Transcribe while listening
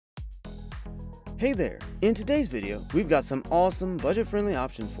Hey there! In today's video, we've got some awesome budget-friendly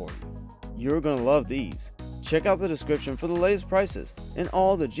options for you. You're gonna love these. Check out the description for the latest prices and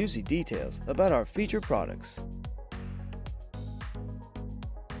all the juicy details about our featured products.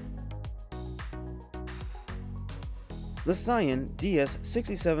 The Saiyin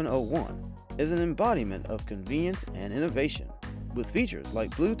DS6701 is an embodiment of convenience and innovation. With features like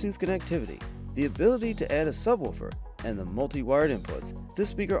Bluetooth connectivity, the ability to add a subwoofer, and the multi-wired inputs, this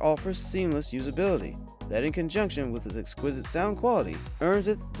speaker offers seamless usability that, in conjunction with its exquisite sound quality, earns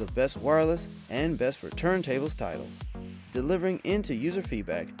it the best wireless and best for turntables titles. Delivering into user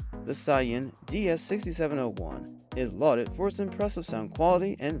feedback, the Saiyin DS6701 is lauded for its impressive sound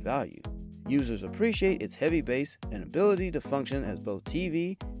quality and value. Users appreciate its heavy bass and ability to function as both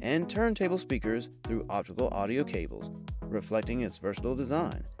TV and turntable speakers through optical audio cables, reflecting its versatile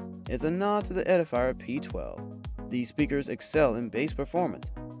design. It's a nod to the Edifier P12. These speakers excel in bass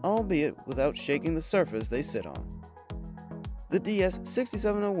performance, albeit without shaking the surface they sit on. The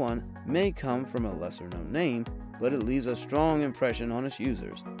DS6701 may come from a lesser-known name, but it leaves a strong impression on its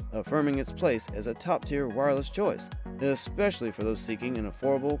users, affirming its place as a top-tier wireless choice, especially for those seeking an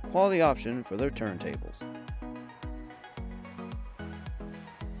affordable, quality option for their turntables.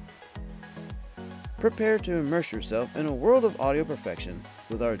 Prepare to immerse yourself in a world of audio perfection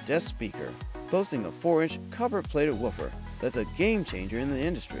with our desk speaker, boasting a 4-inch copper-plated woofer that's a game-changer in the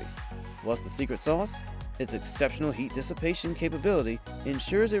industry. What's the secret sauce? Its exceptional heat dissipation capability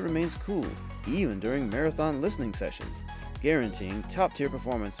ensures it remains cool even during marathon listening sessions, guaranteeing top-tier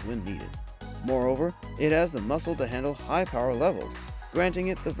performance when needed. Moreover, it has the muscle to handle high power levels, granting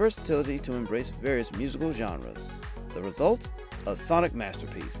it the versatility to embrace various musical genres. The result? A sonic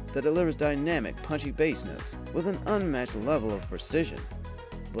masterpiece that delivers dynamic, punchy bass notes with an unmatched level of precision.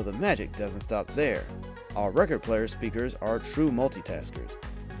 But the magic doesn't stop there. Our record player speakers are true multitaskers.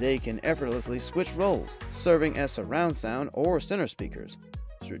 They can effortlessly switch roles, serving as surround sound or center speakers,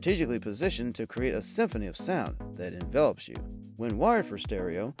 strategically positioned to create a symphony of sound that envelops you. When wired for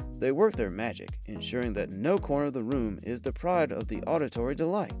stereo, they work their magic, ensuring that no corner of the room is deprived of the auditory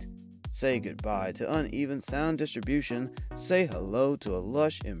delight. Say goodbye to uneven sound distribution, say hello to a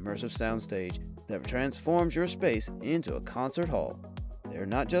lush, immersive soundstage that transforms your space into a concert hall. They're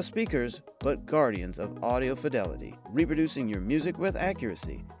not just speakers, but guardians of audio fidelity, reproducing your music with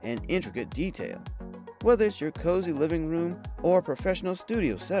accuracy and intricate detail. Whether it's your cozy living room or professional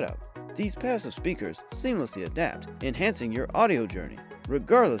studio setup, these passive speakers seamlessly adapt, enhancing your audio journey,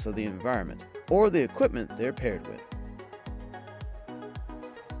 regardless of the environment or the equipment they're paired with.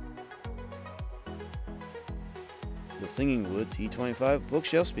 The Singing Wood T25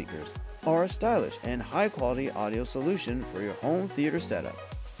 bookshelf speakers are a stylish and high-quality audio solution for your home theater setup.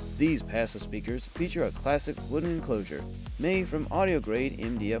 These passive speakers feature a classic wooden enclosure made from audio-grade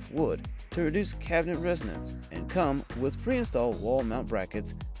MDF wood to reduce cabinet resonance and come with pre-installed wall mount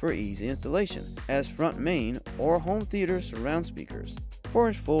brackets for easy installation as front main or home theater surround speakers.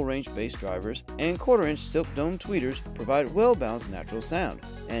 4-inch full-range bass drivers and 1/4-inch silk dome tweeters provide well-balanced natural sound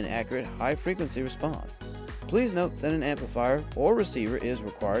and accurate high-frequency response. Please note that an amplifier or receiver is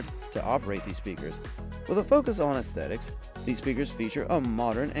required to operate these speakers. With a focus on aesthetics, these speakers feature a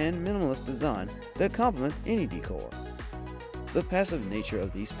modern and minimalist design that complements any decor. The passive nature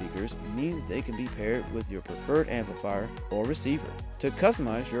of these speakers means they can be paired with your preferred amplifier or receiver to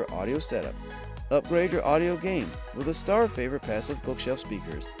customize your audio setup. Upgrade your audio game with the Starfavor passive bookshelf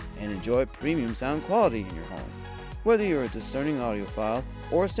speakers and enjoy premium sound quality in your home. Whether you're a discerning audiophile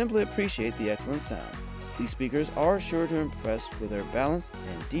or simply appreciate the excellent sound, these speakers are sure to impress with their balanced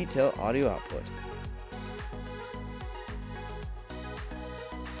and detailed audio output.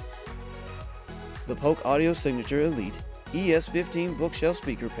 The Polk Audio Signature Elite ES15 bookshelf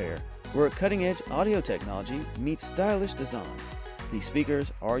speaker pair, where cutting-edge audio technology meets stylish design. These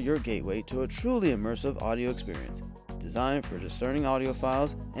speakers are your gateway to a truly immersive audio experience, designed for discerning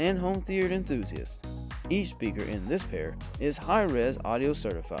audiophiles and home theater enthusiasts. Each speaker in this pair is high-res audio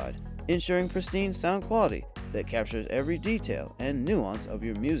certified, ensuring pristine sound quality that captures every detail and nuance of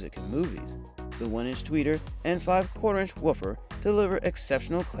your music and movies. The 1-inch tweeter and 5/4-inch woofer deliver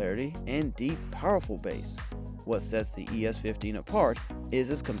exceptional clarity and deep, powerful bass. What sets the ES15 apart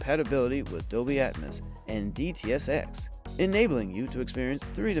is its compatibility with Dolby Atmos and DTS:X, enabling you to experience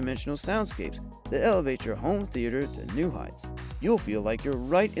 3-dimensional soundscapes that elevate your home theater to new heights. You'll feel like you're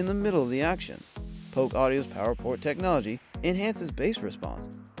right in the middle of the action. Polk Audio's PowerPort technology enhances bass response,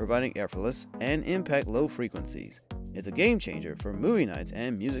 providing effortless and impact low frequencies. It's a game changer for movie nights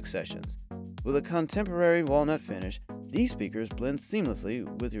and music sessions. With a contemporary walnut finish, these speakers blend seamlessly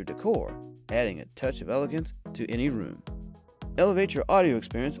with your decor, adding a touch of elegance to any room. Elevate your audio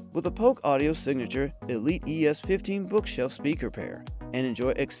experience with the Polk Audio Signature Elite ES15 bookshelf speaker pair and enjoy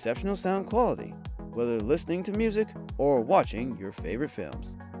exceptional sound quality, whether listening to music or watching your favorite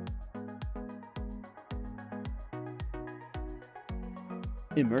films.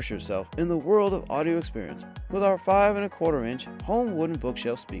 Immerse yourself in the world of audio experience with our 5 1/4 inch home wooden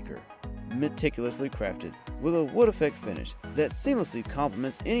bookshelf speaker, meticulously crafted with a wood effect finish that seamlessly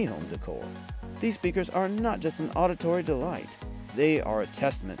complements any home decor. These speakers are not just an auditory delight, they are a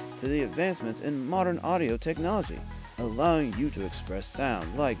testament to the advancements in modern audio technology, allowing you to express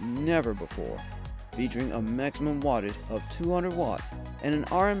sound like never before. Featuring a maximum wattage of 200 watts and an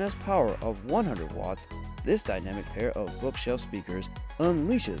RMS power of 100 watts, this dynamic pair of bookshelf speakers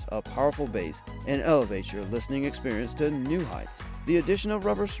unleashes a powerful bass and elevates your listening experience to new heights. The addition of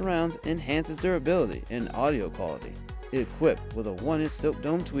rubber surrounds enhances durability and audio quality. Equipped with a 1-inch silk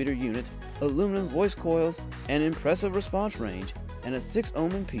dome tweeter unit, aluminum voice coils, an impressive response range, and a 6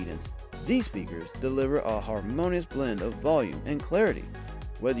 ohm impedance, these speakers deliver a harmonious blend of volume and clarity.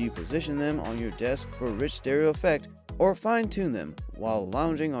 Whether you position them on your desk for a rich stereo effect or fine-tune them while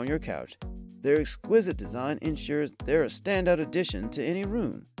lounging on your couch, their exquisite design ensures they're a standout addition to any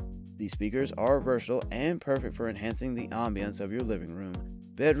room. These speakers are versatile and perfect for enhancing the ambience of your living room,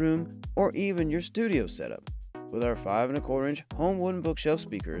 bedroom, or even your studio setup. With our 5 1/4 inch home wooden bookshelf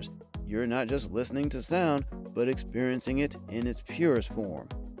speakers, you're not just listening to sound, but experiencing it in its purest form.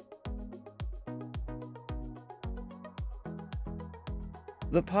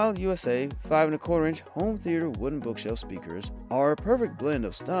 The Pyle USA 5 1/4 inch home theater wooden bookshelf speakers are a perfect blend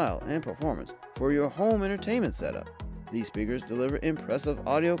of style and performance for your home entertainment setup. These speakers deliver impressive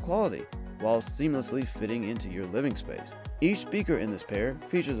audio quality while seamlessly fitting into your living space. Each speaker in this pair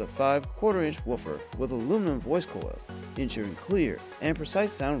features a 5 1/4 inch woofer with aluminum voice coils, ensuring clear and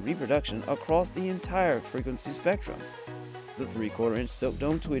precise sound reproduction across the entire frequency spectrum. The 3/4 inch silk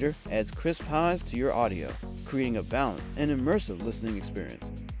dome tweeter adds crisp highs to your audio, creating a balanced and immersive listening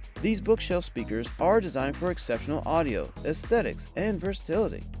experience. These bookshelf speakers are designed for exceptional audio, aesthetics, and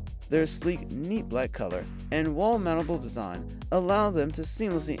versatility. Their sleek, neat black color and wall-mountable design allow them to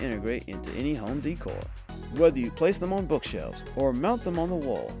seamlessly integrate into any home decor. Whether you place them on bookshelves or mount them on the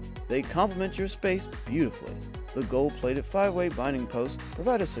wall, they complement your space beautifully. The gold-plated 5-way binding posts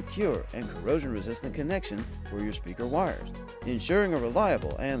provide a secure and corrosion-resistant connection for your speaker wires, ensuring a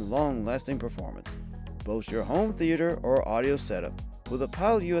reliable and long-lasting performance. Boast your home theater or audio setup with a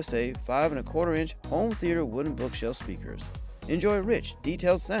Pyle USA 5 1/4 inch home theater wooden bookshelf speakers. Enjoy rich,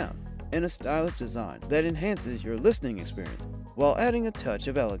 detailed sound and a stylish design that enhances your listening experience while adding a touch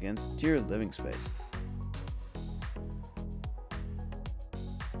of elegance to your living space.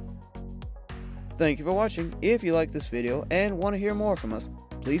 Thank you for watching. If you like this video and want to hear more from us,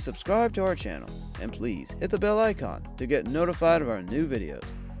 please subscribe to our channel and please hit the bell icon to get notified of our new videos.